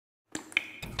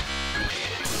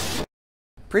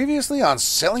Previously on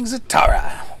Selling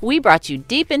Zatara. We brought you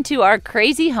deep into our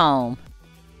crazy home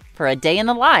for a day in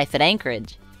the life at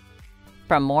Anchorage.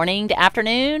 From morning to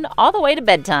afternoon, all the way to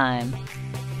bedtime.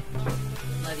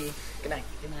 Love you. Good night.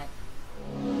 Good night.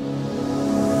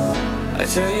 I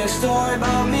tell you a story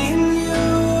about me and you.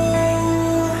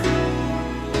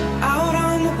 Out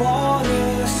on the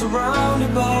water,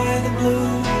 surrounded by the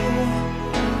blue.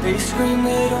 They scream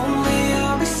that only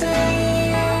I'll be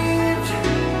saved.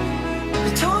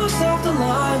 They toss off the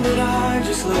line, but I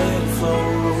just let it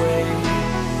float away.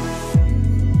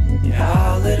 Yeah,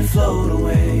 I'll let it float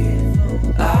away.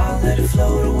 I'll let it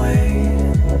float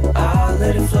away. I'll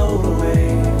let it float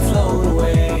away. Float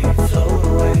away, float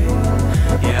away.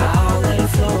 Yeah, I'll let it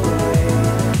float away.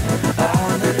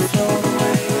 I'll let it float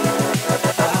away.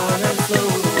 I'll let it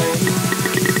float away.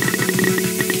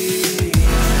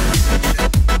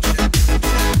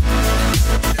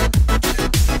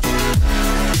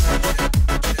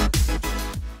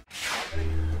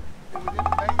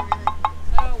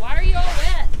 Why are you all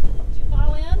wet? Did you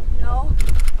fall in? No.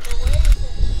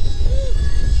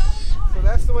 So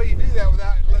that's the way you do that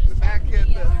without letting the back hit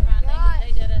the...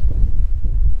 They did it.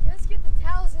 Let's get the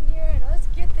towels in here and let's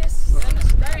get this.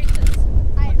 Goodness gracious.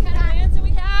 What kind of winds do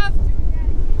we have?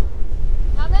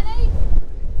 How many?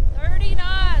 30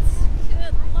 knots.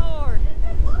 Good Lord.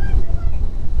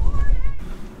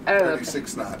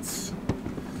 36 knots.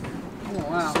 Oh,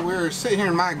 wow. So we're sitting here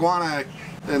in MAVAA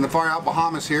in the far out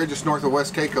Bahamas here, just north of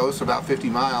West Cape Coast, about 50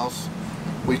 miles.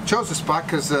 We chose this spot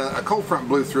because a cold front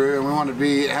blew through and we wanted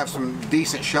to have some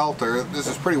decent shelter. This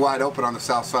is pretty wide open on the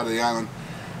south side of the island.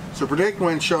 So predicting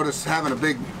wind showed us having a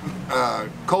big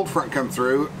cold front come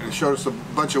through and showed us a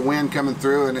bunch of wind coming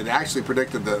through, and it actually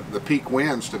predicted the peak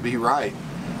winds to be right.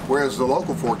 Whereas the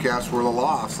local forecasts were a little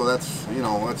off, so that's, you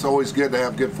know, it's always good to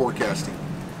have good forecasting.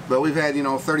 But we've had, you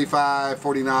know, 35,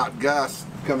 40 knot gusts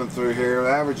coming through here,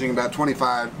 averaging about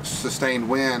 25 sustained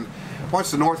wind.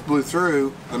 Once the north blew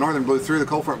through, the northern blew through, the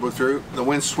cold front blew through, the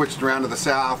wind switched around to the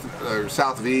south, or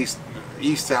south of east,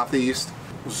 east-southeast.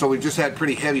 So we've just had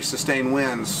pretty heavy sustained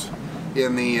winds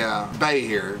in the bay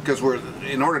here, because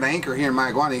in order to anchor here in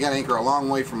MAVAA, you got to anchor a long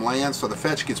way from land, so the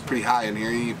fetch gets pretty high in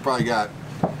here. You probably got,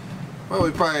 well,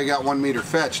 we probably got 1 meter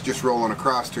fetch just rolling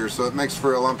across here, so it makes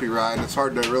for a lumpy ride. It's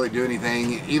hard to really do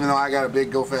anything. Even though I got a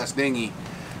big go-fast dinghy,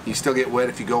 you still get wet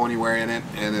if you go anywhere in it,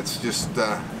 and it's just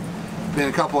been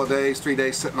a couple of days, 3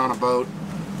 days sitting on a boat,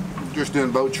 just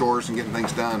doing boat chores and getting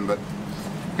things done. But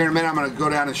here in a minute I'm going to go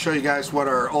down and show you guys what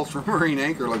our ultramarine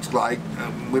anchor looks like.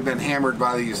 We've been hammered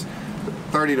by these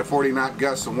 30 to 40 knot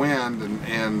gusts of wind,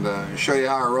 and show you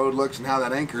how our road looks and how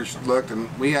that anchor's looked, and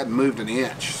we hadn't moved an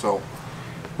inch. So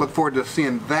look forward to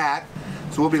seeing that.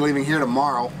 So we'll be leaving here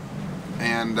tomorrow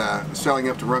and sailing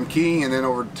up to Rum Cay and then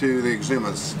over to the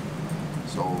Exumas.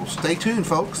 So stay tuned,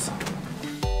 folks.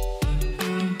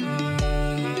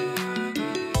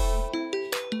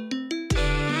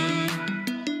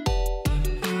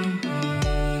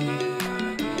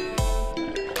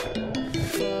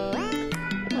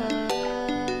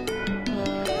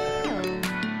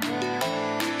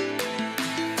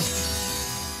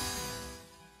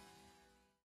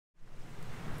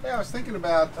 Yeah, I was thinking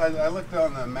about, I looked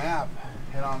on the map,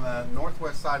 and on the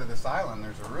northwest side of this island,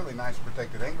 there's a really nice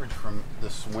protected anchorage from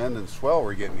this wind and swell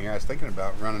we're getting here. I was thinking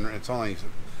about running, it's only,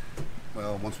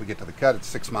 well, once we get to the cut, it's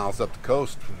 6 miles up the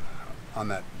coast on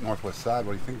that northwest side.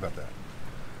 What do you think about that?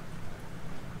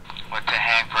 What, to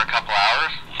hang for a couple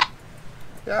hours?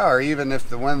 Yeah, or even if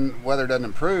the weather doesn't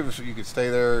improve, so you could stay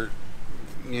there,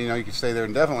 you know, you could stay there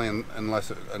indefinitely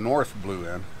unless a north blew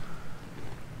in.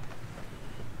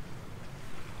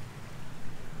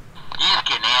 You're just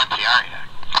getting antsy, aren't you?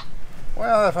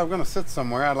 Well, if I'm going to sit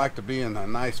somewhere, I'd like to be in a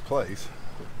nice place.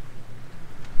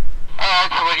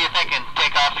 Alright, so what are you thinking?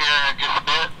 Take off here in just a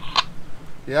bit?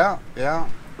 Yeah,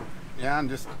 and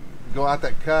just go out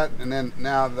that cut, and then,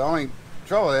 now the only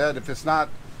trouble with that, if it's not,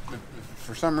 if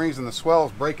for some reason the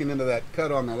swell's breaking into that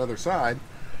cut on that other side,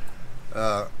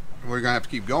 we're going to have to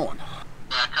keep going.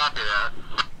 Yeah, copy that.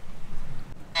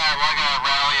 Alright, we're going to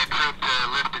rally a troop to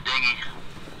lift the dinghy.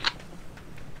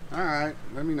 Alright,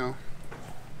 let me know.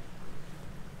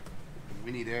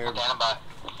 We need air. Stand by.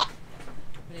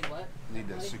 We need what? We need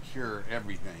to secure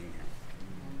everything.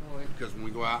 Oh, boy. Because when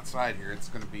we go outside here, it's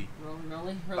going to be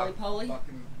Rolling, roly-poly?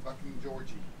 Bucking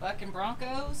Georgie. Bucking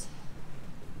Broncos?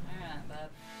 Alright, bud.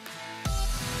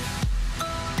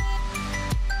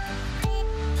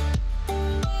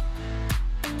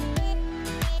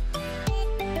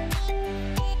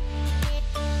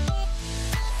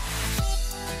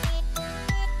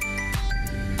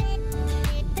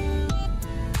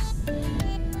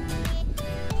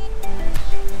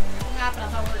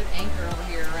 good anchor over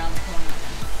here around the corner.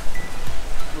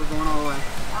 We're going all the way.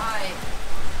 Why?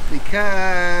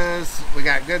 Because we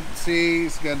got good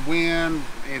seas, good wind.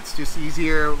 It's just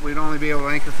easier. We'd only be able to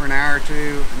anchor for an hour or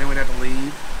two, and then we'd have to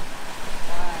leave.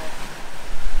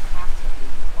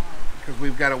 Because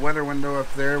we've got a weather window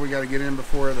up there. We got to get in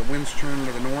before the winds turn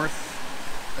to the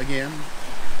north again.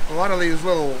 A lot of these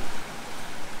little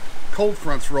cold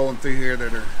fronts rolling through here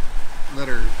that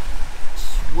are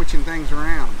switching things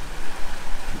around.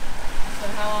 So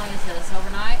how long is this?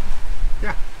 Overnight?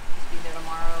 Yeah. Just be there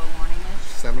tomorrow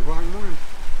morning-ish? 7 o'clock in the morning.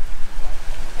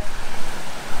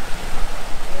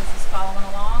 Is this following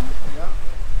along? Yeah.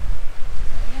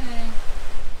 Okay.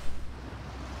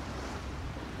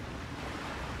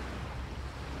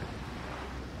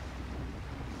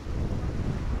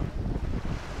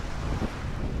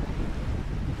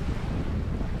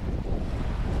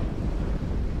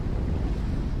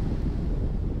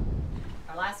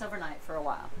 Our last overnight for a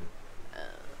while.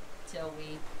 Till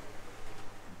we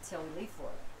leave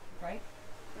Florida, right?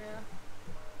 Yeah.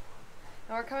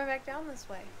 And we're coming back down this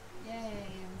way. Yay,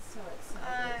 I'm so excited.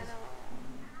 I know.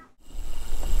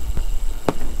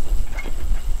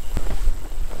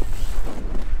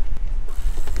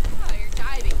 Oh, you're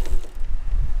jiving.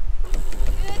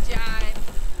 Good jive.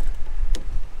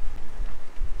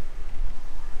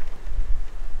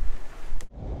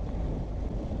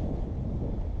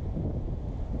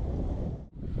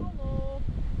 Hello.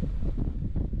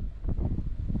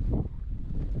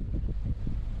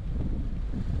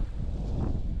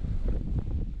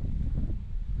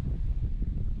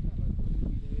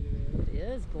 It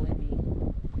is gloomy.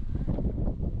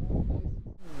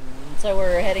 So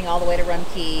we're heading all the way to Rum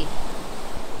Cay,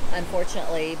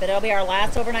 unfortunately, but it'll be our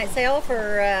last overnight sail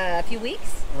for a few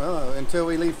weeks. Well, until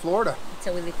we leave Florida.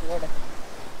 Until we leave Florida.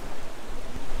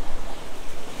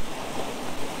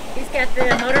 He's got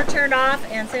the motor turned off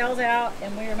and sails out,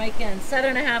 and we are making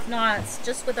 7.5 knots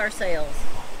just with our sails.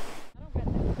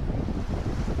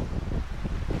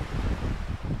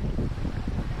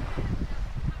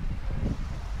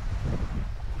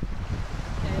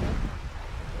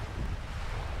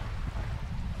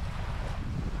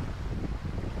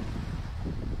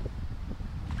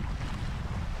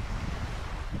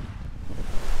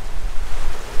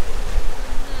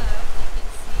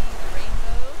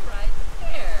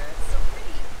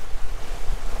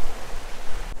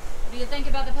 Think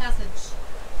about the passage.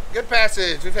 Good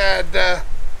passage. We've had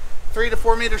 3 to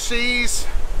 4 meter seas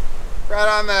right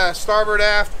on the starboard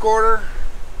aft quarter,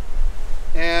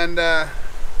 and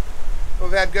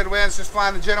we've had good winds just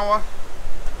flying to Genoa.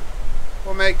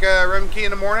 We'll make Rum Cay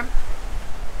in the morning,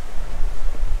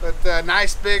 but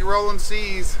nice big rolling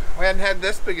seas. We hadn't had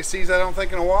this big of seas, I don't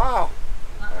think, in a while.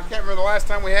 I can't remember the last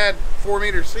time we had 4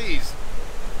 meter seas.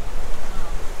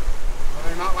 Well,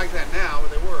 they're not like that now, but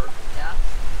they were. Yeah.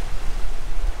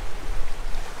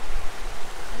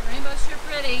 The rainbow's sure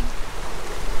pretty.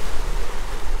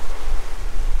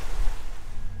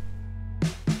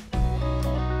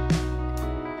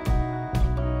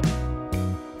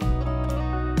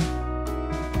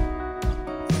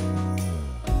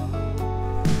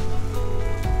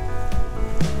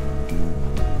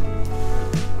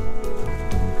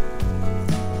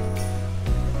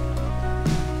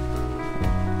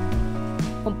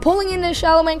 When pulling into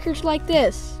shallow anchorage like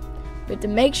this, we have to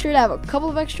make sure to have a couple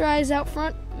of extra eyes out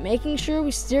front, making sure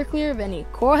we steer clear of any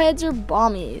coral heads or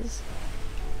bommies.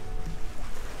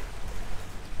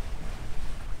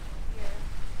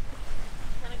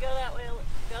 Kind of go that way a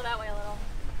little.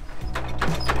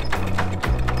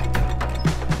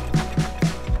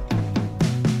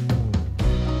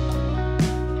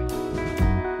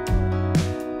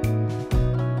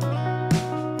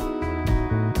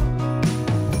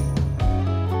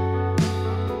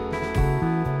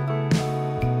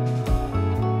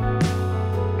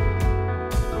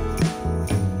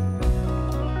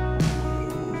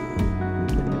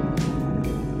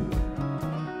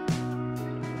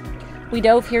 We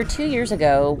dove here 2 years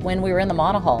ago when we were in the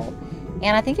monohull,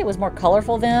 and I think it was more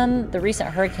colorful then. The recent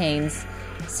hurricanes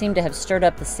seemed to have stirred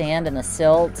up the sand and the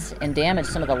silt and damaged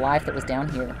some of the life that was down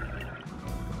here.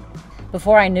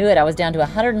 Before I knew it, I was down to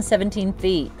 117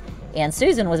 feet, and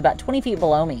Susan was about 20 feet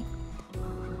below me.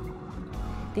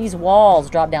 These walls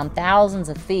drop down thousands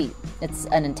of feet. It's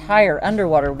an entire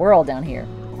underwater world down here.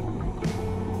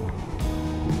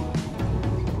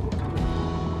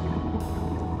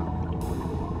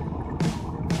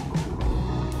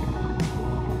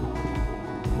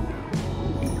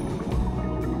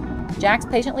 Jack's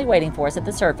patiently waiting for us at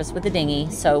the surface with the dinghy,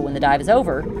 so when the dive is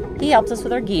over, he helps us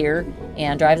with our gear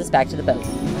and drives us back to the boat.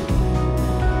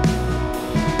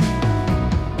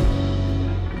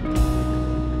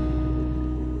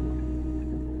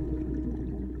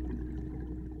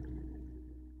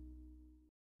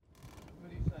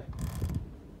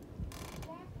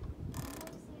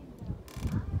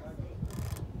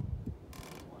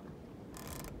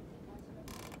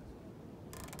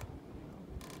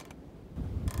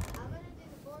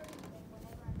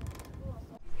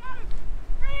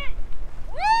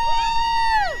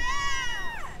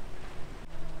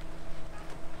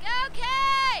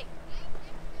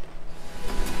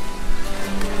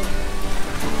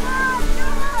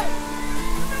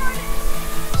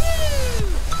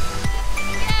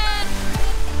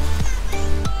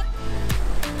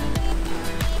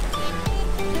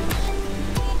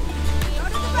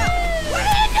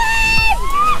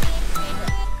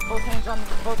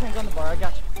 both hands on the bar. I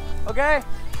got you. Okay.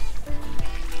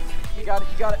 You got it.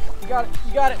 You got it. You got it.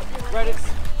 You got it. Right it.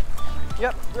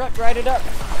 Yep. Right it up.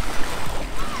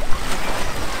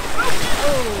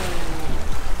 Oh.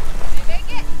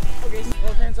 Make it. Okay.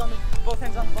 Both hands on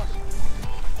the bar.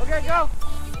 Okay, go.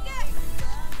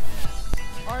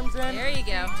 Arms in. There you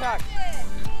go. Tuck.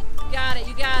 You got it.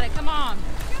 You got it. Come on.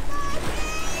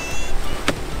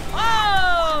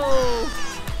 Oh!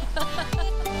 Come on!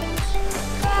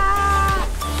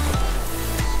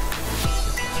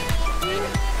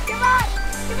 Come on!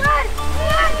 Come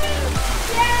on!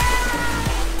 Yeah!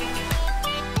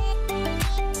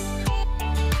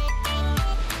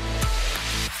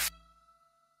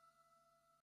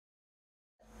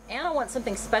 Anna wants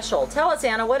something special. Tell us,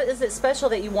 Anna, what is it special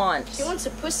that you want? She wants a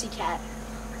pussycat.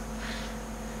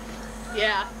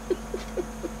 Yeah.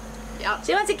 Yep.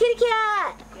 She wants a kitty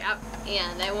cat. Yep.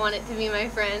 And I want it to be my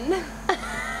friend.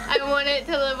 I want it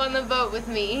to live on the boat with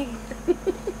me.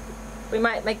 We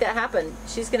might make that happen.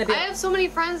 She's gonna be. I have so many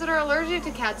friends that are allergic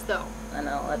to cats, though. I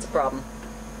know, that's a problem.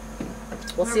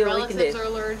 We'll My see what we can relatives do. are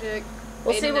allergic.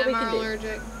 We'll see what we are can do.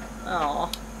 allergic. Oh,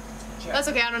 That's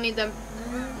okay. I don't need them.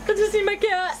 I just see my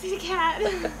cat. See the cat.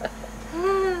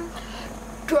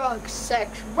 Drugs,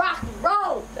 sex, rock and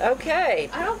roll. Okay.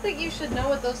 I don't think you should know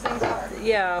what those things are.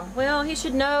 Yeah. Well, he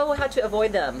should know how to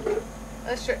avoid them.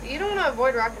 That's true. You don't want to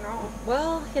avoid rock and roll.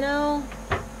 Well, you know,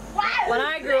 when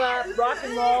I grew up, rock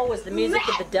and roll was the music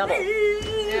of the devil.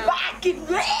 Yeah. Rock and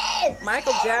roll.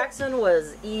 Michael Jackson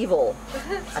was evil.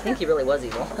 I think he really was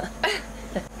evil.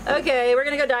 Okay, we're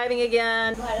gonna go diving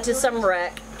again to some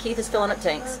wreck. Keith is filling up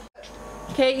tanks.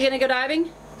 Okay, you gonna go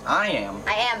diving? I am.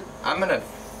 I am. I'm gonna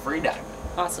free dive.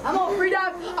 Awesome. I'm gonna free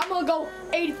dive. I'm gonna go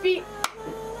 80 feet.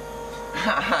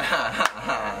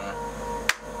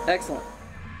 Excellent.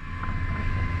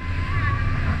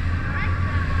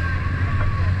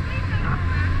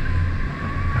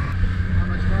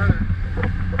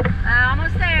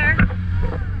 Almost there.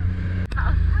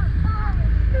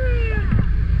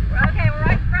 Okay, we're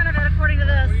right in front of it according to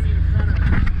this.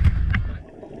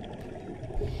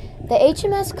 The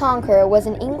HMS Conqueror was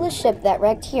an English ship that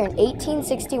wrecked here in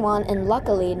 1861, and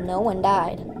luckily no one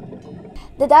died.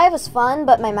 The dive was fun,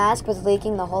 but my mask was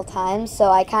leaking the whole time, so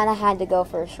I kind of had to go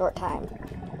for a short time.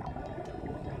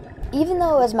 Even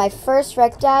though it was my first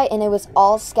wreck dive and it was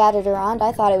all scattered around,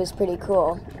 I thought it was pretty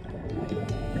cool.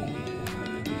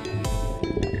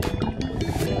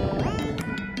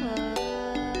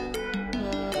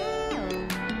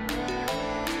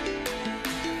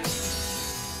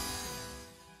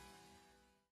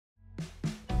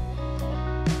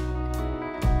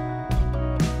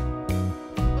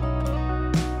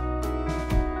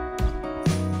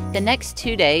 The next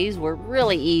 2 days were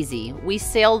really easy. We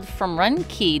sailed from Rum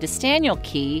Cay to Staniel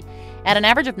Cay at an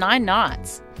average of 9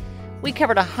 knots. We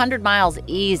covered 100 miles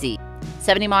easy,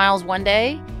 70 miles one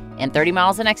day and 30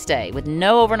 miles the next day with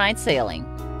no overnight sailing.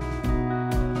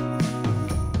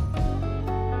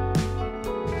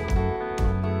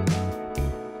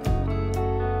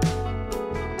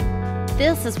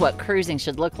 This is what cruising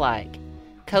should look like.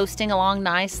 Coasting along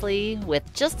nicely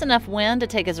with just enough wind to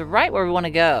take us right where we want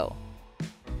to go.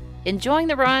 Enjoying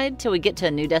the ride till we get to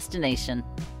a new destination.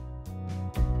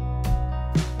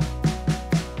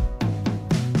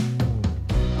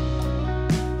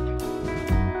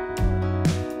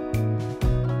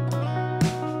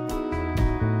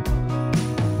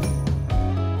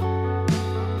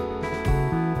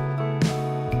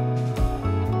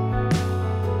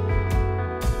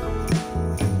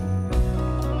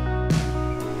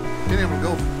 Being able to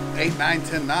go 8, 9,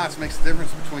 10 knots makes a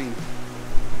difference between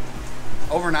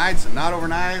overnights and not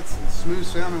overnights and smooth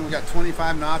sailing. We got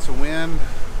 25 knots of wind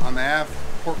on the aft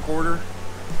port quarter,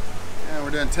 and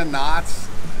we're doing 10 knots.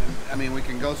 And, I mean, we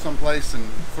can go someplace in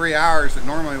 3 hours that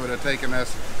normally would have taken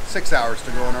us 6 hours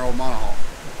to go in our old monohull.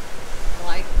 I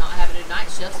like not having to do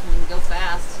night shifts when we can go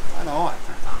fast. I know it.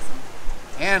 That's awesome.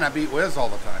 And I beat Wiz all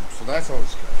the time, so that's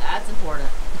always good. That's important.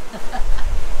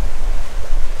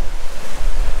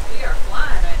 We are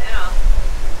flying right now.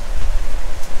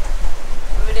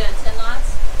 What are we doing, 10 knots?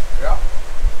 Yeah.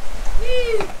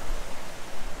 Woo!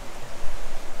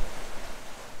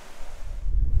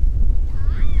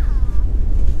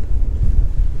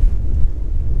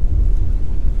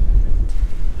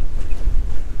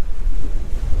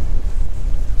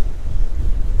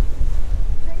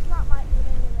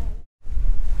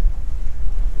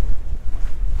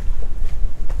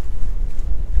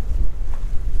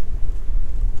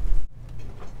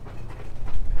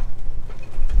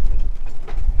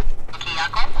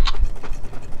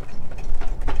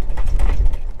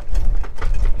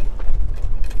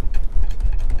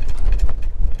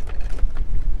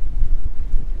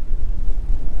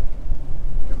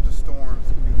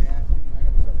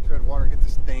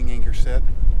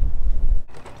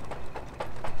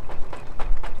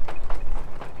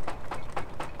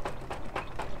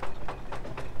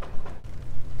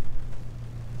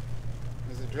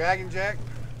 dragging, Jack?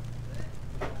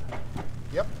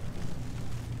 Yep.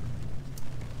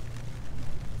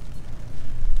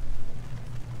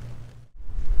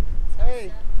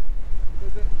 Hey,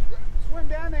 swim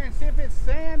down there and see if it's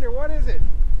sand or what is it?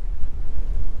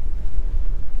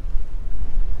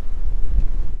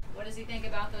 What does he think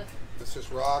about the It's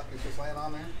just rock. It's just laying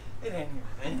on there. It ain't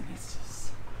anything. It's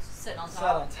just sitting on sat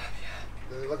top? on top.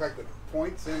 Yeah. Does it look like the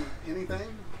points in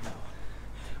anything?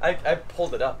 I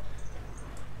pulled it up.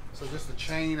 So just the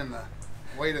chain and the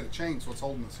weight of the chain's what's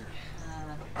holding us here.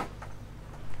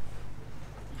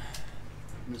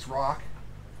 And this rock.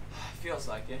 Feels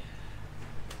like it.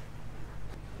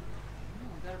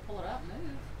 We better pull it up and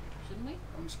move, shouldn't we?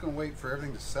 I'm just gonna wait for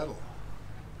everything to settle.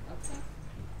 Okay.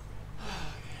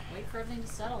 Wait for everything to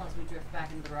settle as we drift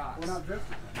back into the rocks. We're not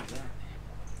drifting.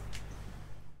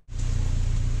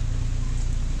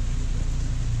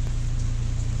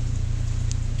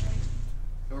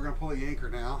 So we're gonna pull the anchor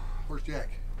now. Where's Jack?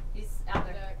 He's out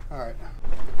there. All right.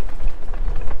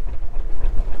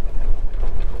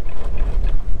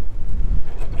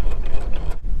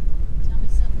 Tell me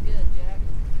something good, Jack.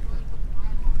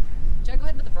 Jack, go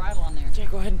ahead and put the bridle on there.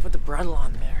 Jack, go ahead and put the bridle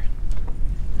on there.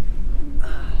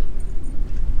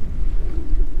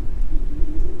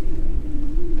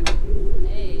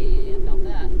 Hey, I felt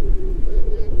that.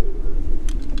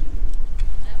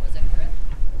 That was a grip.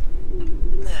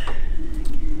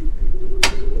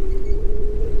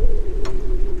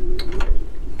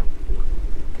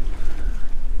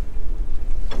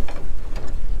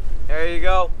 There you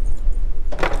go.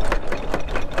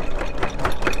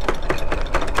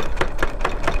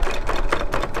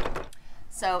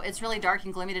 So it's really dark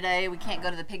and gloomy today. We can't go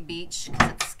to the Pig Beach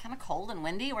because it's kind of cold and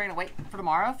windy. We're gonna wait for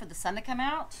tomorrow for the sun to come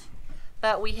out.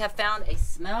 But we have found a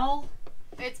smell.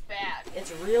 It's bad.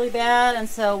 It's really bad, and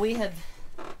so we have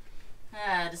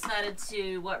decided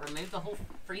to remove the whole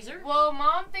freezer. Well,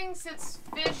 Mom thinks it's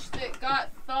fish that got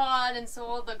thawed, and so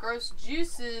all the gross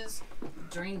juices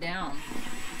drained down.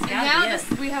 And now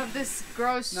we have this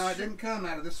gross. No, it didn't come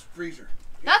out of this freezer.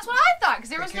 That's what I thought, because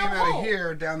there was It no came out hole. of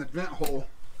here down the vent hole,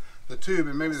 the tube,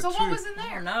 and maybe the So tube. what was in I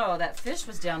there? don't know. That fish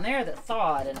was down there that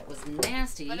thawed, and it was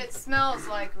nasty. But it smells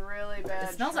like really bad.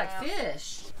 It smells like shrimp.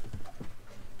 fish.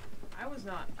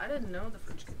 I didn't know the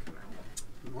fridge could come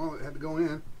out. Well, it had to go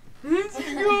in. Go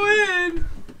in.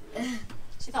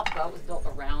 She thought the boat was built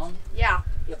around Yeah.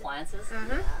 the appliances.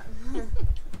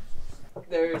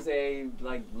 There's a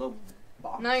little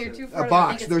box. No, you're too far. A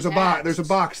box. There's a box. There's a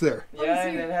box there. Yeah,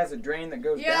 and it has a drain that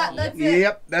goes Yeah, down. that's it.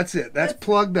 Yep, that's it. That's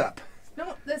plugged up.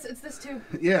 No, it's this tube.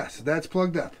 Yes, that's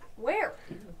plugged up. Where?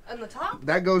 On the top?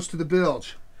 That goes to the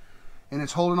bilge, and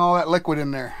it's holding all that liquid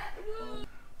in there.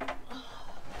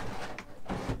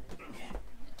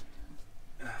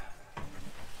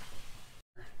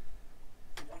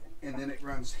 And then it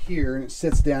runs here, and it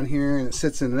sits down here, and it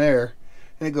sits in there,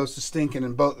 and it goes to stinking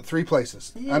in both 3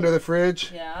 places: under the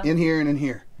fridge, in here, and in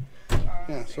here.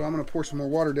 Yeah. So I'm gonna pour some more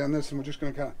water down this, and we're just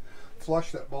gonna kind of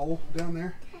flush that bowl down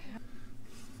there.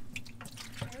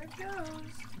 There it goes.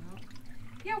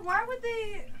 Yeah, why would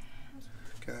they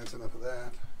Okay, that's enough of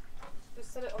that.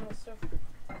 just set it on the stove?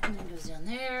 And then it goes down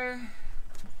there,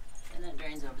 and then it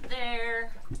drains over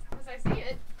there. Because I see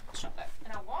it, Shut back.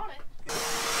 and I want it.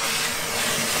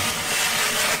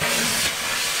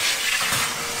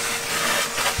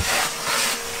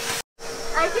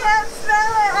 I can't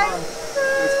smell it!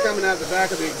 It's coming out the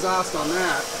back of the exhaust on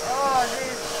that. Oh,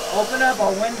 jeez. Open up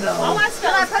a window. All I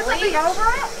smell is bleach. over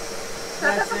it?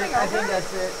 That's it. I think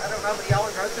that's it. I don't know, but y'all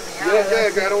are grossing me out.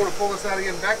 Yeah, I don't want to pull this out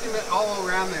again. Vacuum it all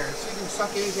around there so you can suck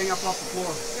anything up off the floor.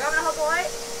 You want me to hold the light?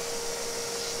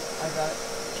 I got it.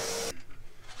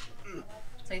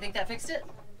 So you think that fixed it?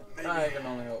 I can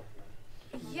only hope.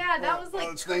 Yeah, that was like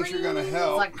Those things are gonna It's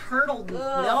help. like curdled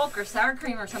milk or sour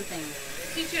cream or something.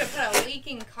 teach you to put a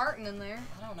leaking carton in there.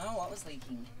 I don't know what was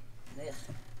leaking. Ugh.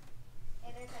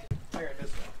 I got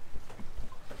this one.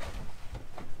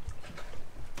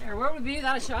 There, where would we be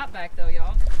without a shop vac though,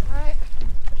 y'all? Alright.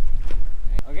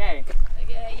 Okay.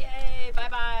 Okay, yay,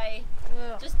 bye-bye.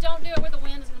 Just don't do it where the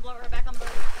wind is going to blow it right back on the boat.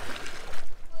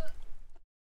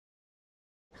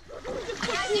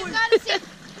 Guys, you've got to see. Guys,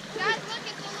 look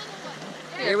at the little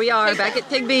one. Here we are, back at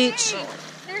Pig Beach.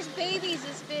 There's babies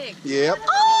this big. Yep.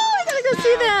 Oh, I gotta go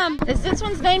see them. Is this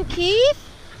one's name Keith?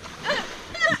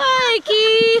 Hi,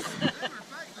 Keith.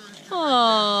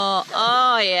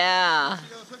 Oh yeah.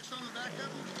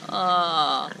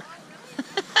 Oh.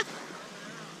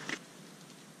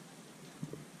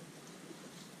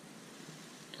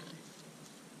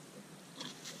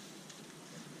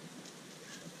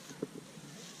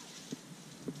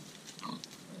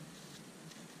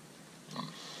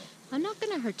 I I'm not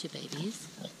gonna hurt you, babies.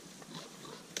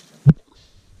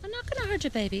 I'm not gonna hurt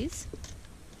you, babies.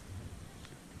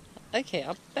 Okay,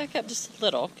 I'll back up just a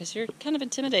little because you're kind of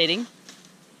intimidating.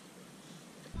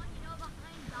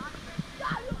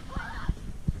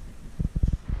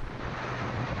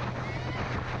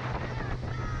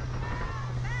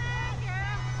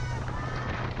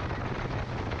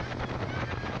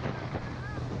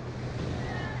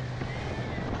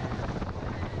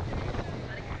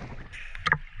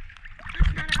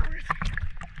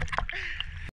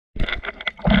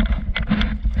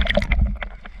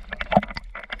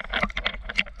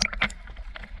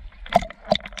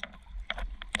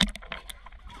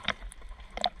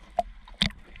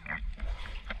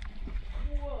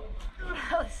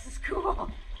 This is cool.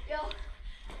 Yo,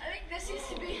 I think this used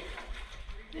to be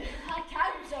the high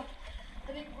tide was up.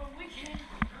 I think when we can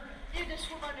do this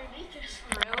swim underneath us.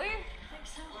 Really? I think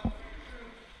so.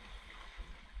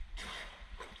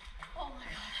 Oh my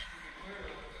god.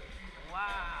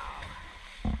 Wow.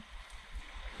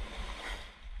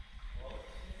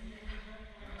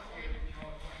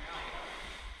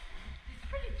 It's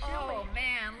pretty chilly. Oh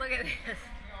man, look at this.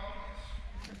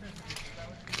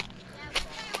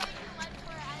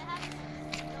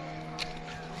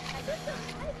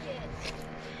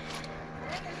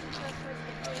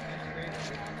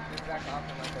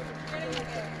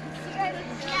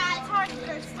 Yeah, it's hard the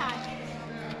first time.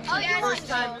 Oh, yeah, first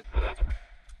time.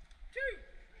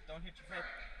 Don't hit your head.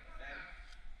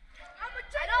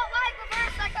 I don't like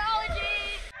reverse psychology.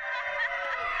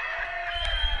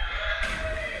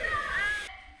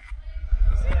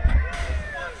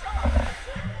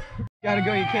 You gotta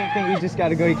go, you can't think, you just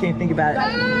gotta go, you can't think about it.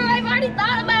 I've already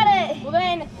thought about it. Well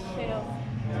then, 2,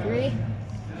 3.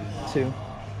 2.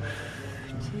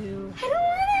 I don't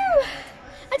want to.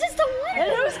 I just don't want to.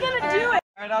 And who's gonna do it?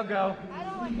 Alright, I'll go. I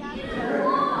don't want Dad to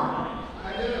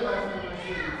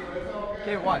go.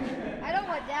 Okay, watch. I don't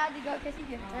want Dad to go because he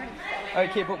gets hurt. Alright,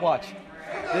 okay, but watch.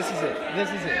 This is it. This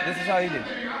is it. This is how you do.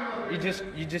 You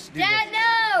just do Dad, this.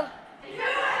 no!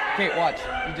 Okay, watch.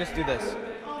 You just do this.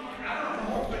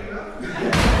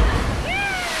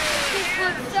 This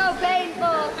looks so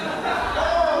painful.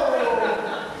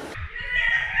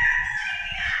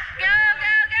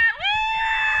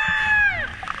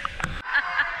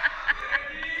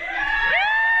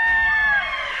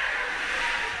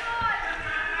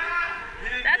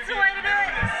 That's the way to do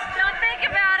it. Don't think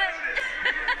about it.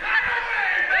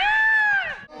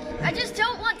 I just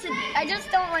don't want to. I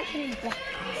just don't like hitting back.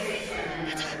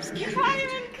 That's why I'm scared.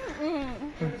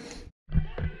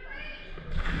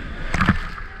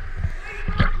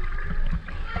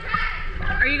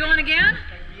 Are you going again?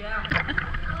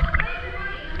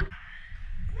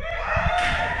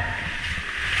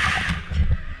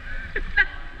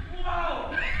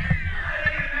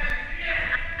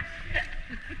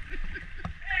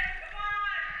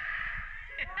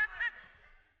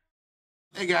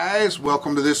 Hey guys,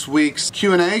 welcome to this week's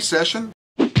Q&A session.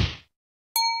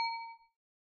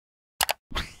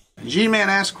 G-Man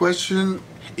asked question,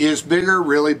 is bigger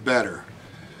really better?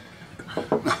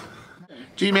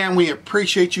 G-Man, we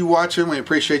appreciate you watching. We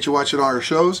appreciate you watching all our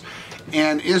shows.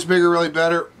 And is bigger really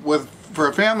better? For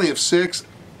a family of 6,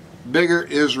 bigger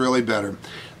is really better.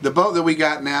 The boat that we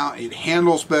got now, it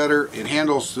handles better. It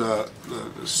handles the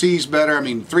seas better. I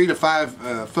mean, 3 to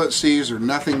 5 foot seas are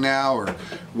nothing now, or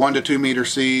 1 to 2 meter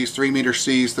seas, 3 meter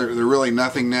seas. They're really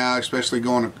nothing now, especially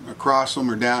going across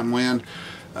them or downwind.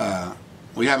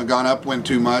 We haven't gone upwind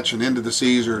too much and into the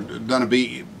seas or done a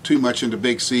beat too much into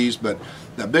big seas, but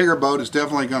the bigger boat is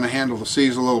definitely going to handle the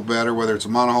seas a little better, whether it's a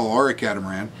monohull or a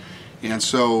catamaran. And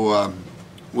so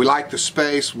we like the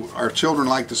space. Our children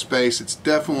like the space. It's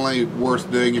definitely worth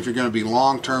doing if you're going to be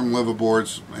long-term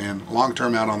liveaboards and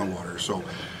long-term out on the water. So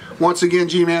once again,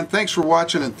 G-Man, thanks for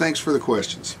watching and thanks for the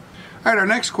questions. All right, our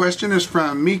next question is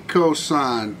from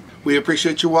Miko-san. We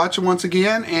appreciate you watching once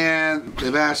again, and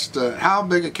they've asked how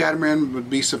big a catamaran would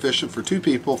be sufficient for 2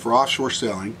 people for offshore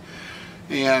sailing.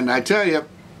 And I tell you,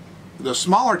 the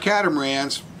smaller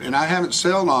catamarans, and I haven't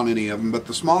sailed on any of them, but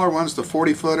the smaller ones, the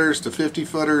 40-footers, the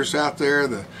 50-footers out there,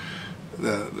 the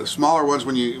smaller ones,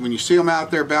 when you see them out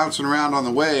there bouncing around on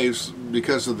the waves,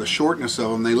 because of the shortness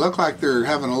of them, they look like they're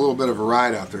having a little bit of a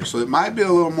ride out there. So it might be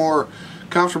a little more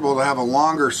comfortable to have a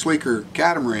longer, sleeker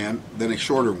catamaran than a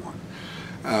shorter one.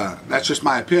 That's just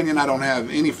my opinion. I don't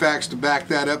have any facts to back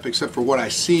that up except for what I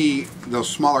see those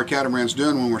smaller catamarans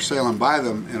doing when we're sailing by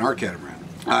them in our catamaran.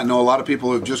 I know a lot of people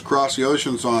who have just crossed the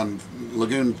oceans on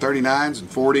Lagoon 39s and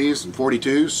 40s and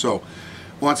 42s, so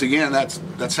once again,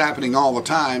 that's happening all the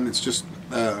time. It's just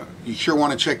you sure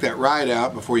want to check that ride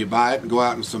out before you buy it and go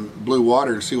out in some blue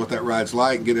water and see what that ride's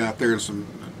like and get out there in some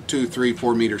 2, 3,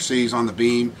 4 meter seas on the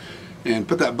beam, and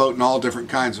put that boat in all different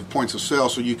kinds of points of sail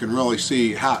so you can really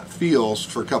see how it feels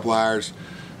for a couple hours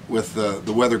with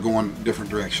the weather going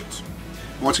different directions.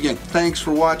 Once again, thanks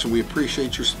for watching. We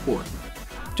appreciate your support.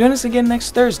 Join us again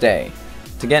next Thursday.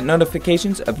 To get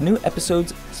notifications of new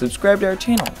episodes, subscribe to our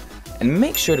channel and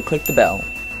make sure to click the bell.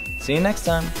 See you next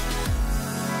time.